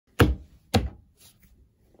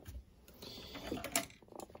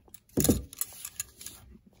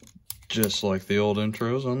just like the old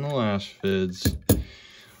intros on the last vids.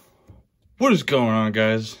 What is going on,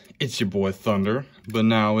 guys? It's your boy Thunder, but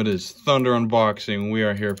now it is Thunder Unboxing. We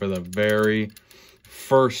are here for the very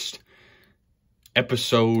first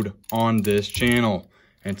episode on this channel,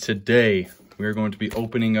 and today we are going to be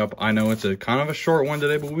opening up. I know it's a kind of a short one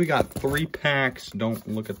today, but we got 3 packs. Don't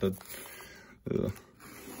look at the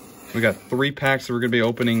we got 3 packs that we're going to be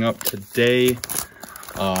opening up today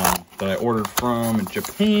that I ordered from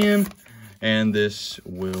Japan, and this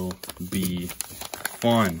will be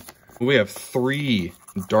fun. We have 3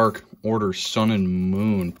 Dark Order Sun and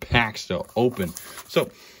Moon packs to open. So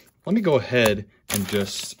let me go ahead and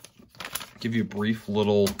just give you a brief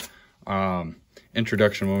little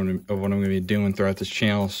introduction of what I'm going to be doing throughout this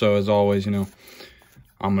channel. So as always, you know,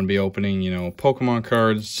 I'm going to be opening, you know, Pokemon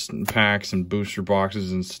cards, and packs, and booster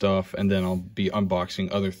boxes and stuff. And then I'll be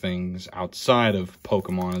unboxing other things outside of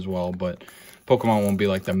Pokemon as well. But Pokemon won't be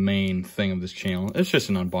like the main thing of this channel. It's just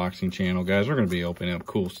an unboxing channel, guys. We're going to be opening up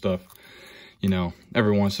cool stuff, you know,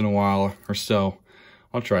 every once in a while or so.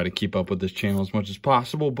 I'll try to keep up with this channel as much as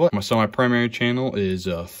possible. But my primary channel is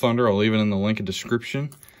Thunder. I'll leave it in the link in the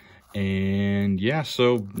description. And yeah,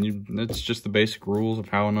 so that's just the basic rules of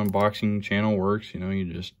how an unboxing channel works. You know,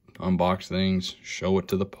 you just unbox things, show it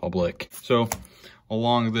to the public. So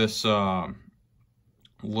along this little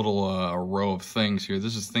row of things here,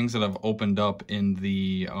 this is things that I've opened up in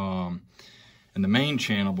the main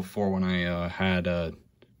channel before, when I had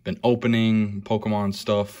been opening Pokemon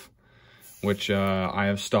stuff, which I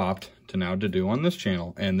have stopped to do on this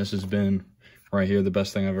channel. And this has been right here the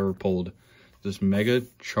best thing I've ever pulled. This Mega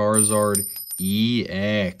Charizard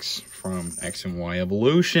EX from X and Y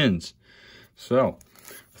Evolutions. So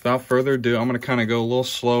without further ado, I'm going to kind of go a little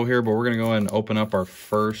slow here, but we're going to go ahead and open up our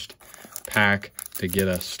first pack to get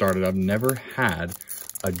us started. I've never had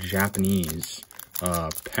a Japanese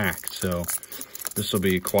pack, so this will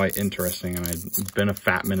be quite interesting. And it's been a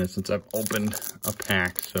fat minute since I've opened a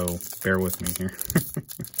pack, so bear with me here.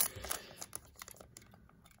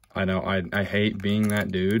 I know I hate being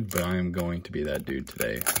that dude, but I am going to be that dude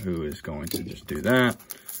today who is going to just do that.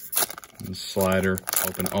 And slider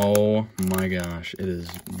open. Oh my gosh, it is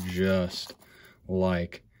just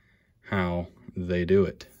like how they do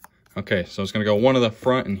it. Okay, so it's going to go one to the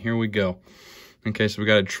front, and here we go. Okay, so we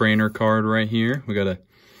got a trainer card right here. We got a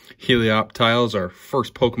Helioptile, our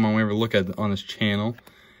first Pokemon we ever look at on this channel.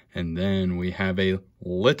 And then we have a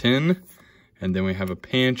Litten, and then we have a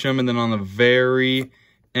Pancham, and then on the very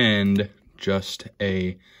end, just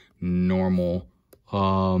a normal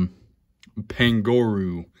Pangoro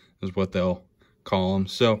is what they'll call them.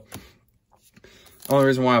 So only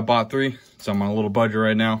reason why I bought 3, so I'm on a little budget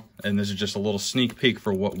right now, and this is just a little sneak peek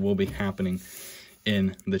for what will be happening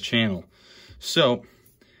in the channel. So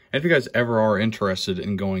if you guys ever are interested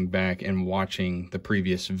in going back and watching the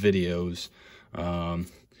previous videos,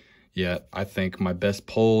 yeah, I think my best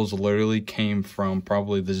pulls literally came from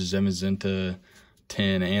probably the Zamazenta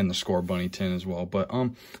 10 and the Scorbunny 10 as well. But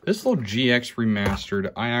this little GX remastered,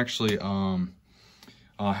 I actually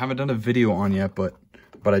haven't done a video on yet, but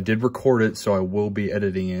I did record it, so I will be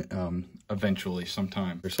editing it eventually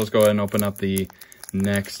sometime. So let's go ahead and open up the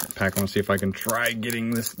next pack. I want to see if I can try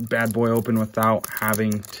getting this bad boy open without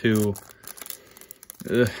having to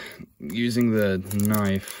using the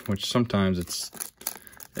knife, which sometimes it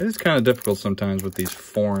is kind of difficult sometimes with these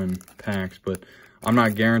foreign packs, but I'm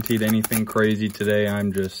not guaranteed anything crazy today.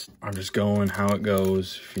 I'm just going how it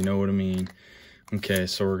goes, if you know what I mean. Okay,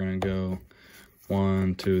 so we're gonna go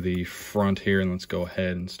one to the front here, and let's go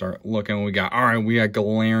ahead and start looking what we got. All right, we got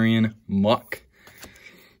Galarian Muck.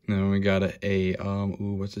 And then we got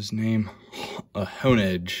ooh, what's his name? A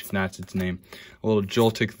Honedge, that's its name. A little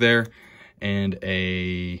Joltik there, and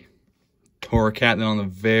a Torracat. Then on the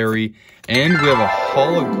very end, we have a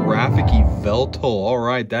holographic Yveltal. All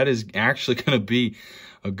right, that is actually going to be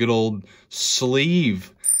a good old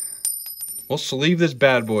sleeve. We'll sleeve this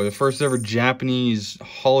bad boy. The first ever Japanese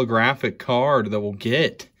holographic card that we'll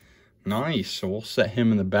get. Nice. So we'll set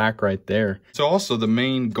him in the back right there. So also the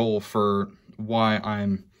main goal for why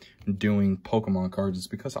I'm doing Pokemon cards is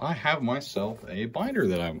because I have myself a binder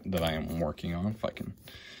that I am working on. If I can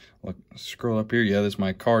look, scroll up here. Yeah, this is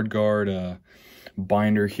my card guard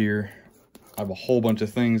binder here. I have a whole bunch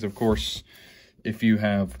of things. Of course, if you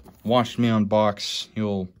have watched me unbox,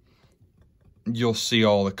 you'll see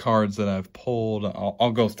all the cards that I've pulled.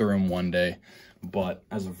 I'll go through them one day, but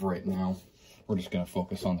as of right now, we're just gonna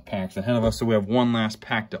focus on the packs ahead of us. So we have one last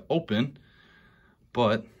pack to open,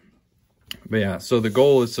 but yeah, so the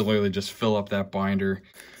goal is to literally just fill up that binder,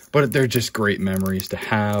 but they're just great memories to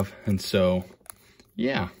have. And so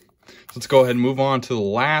yeah, let's go ahead and move on to the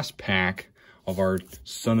last pack of our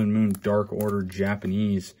Sun and Moon Dark Order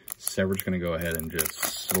Japanese. So we're just going to go ahead and just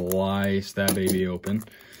slice that baby open.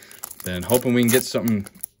 Then hoping we can get something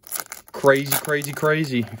crazy,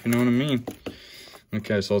 if you know what I mean.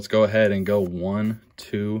 Okay, so let's go ahead and go 1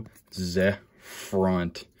 to the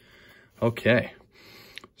front. Okay,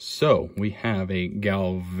 so we have a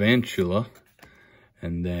Galvantula,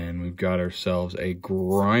 and then we've got ourselves a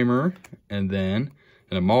Grimer, and then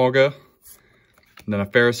an Emolga, and then a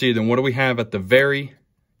Pharisee. Then what do we have at the very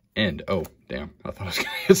end? Oh, damn, I thought I was going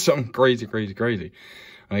to get something crazy.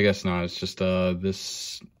 I guess not. It's just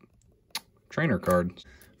this trainer card.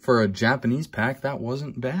 For a Japanese pack, that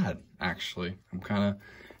wasn't bad, actually. I'm kind of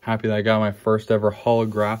happy that I got my first ever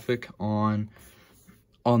holographic on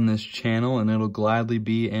this channel, and it'll gladly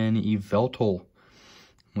be an Yveltal.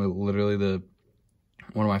 Literally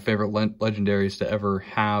one of my favorite legendaries to ever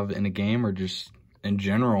have in a game, or just in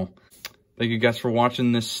general. Thank you guys for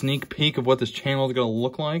watching this sneak peek of what this channel is going to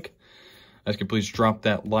look like. Guys, can please drop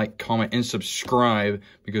that like, comment, and subscribe,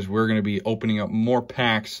 because we're going to be opening up more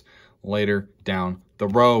packs later down the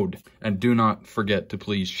road. And do not forget to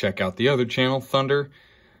please check out the other channel, Thunder,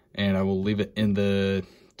 and I will leave it in the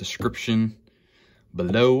description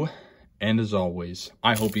below. And as always,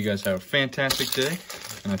 I hope you guys have a fantastic day,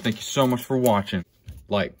 and I thank you so much for watching.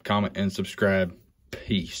 Like, comment, and subscribe.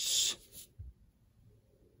 Peace.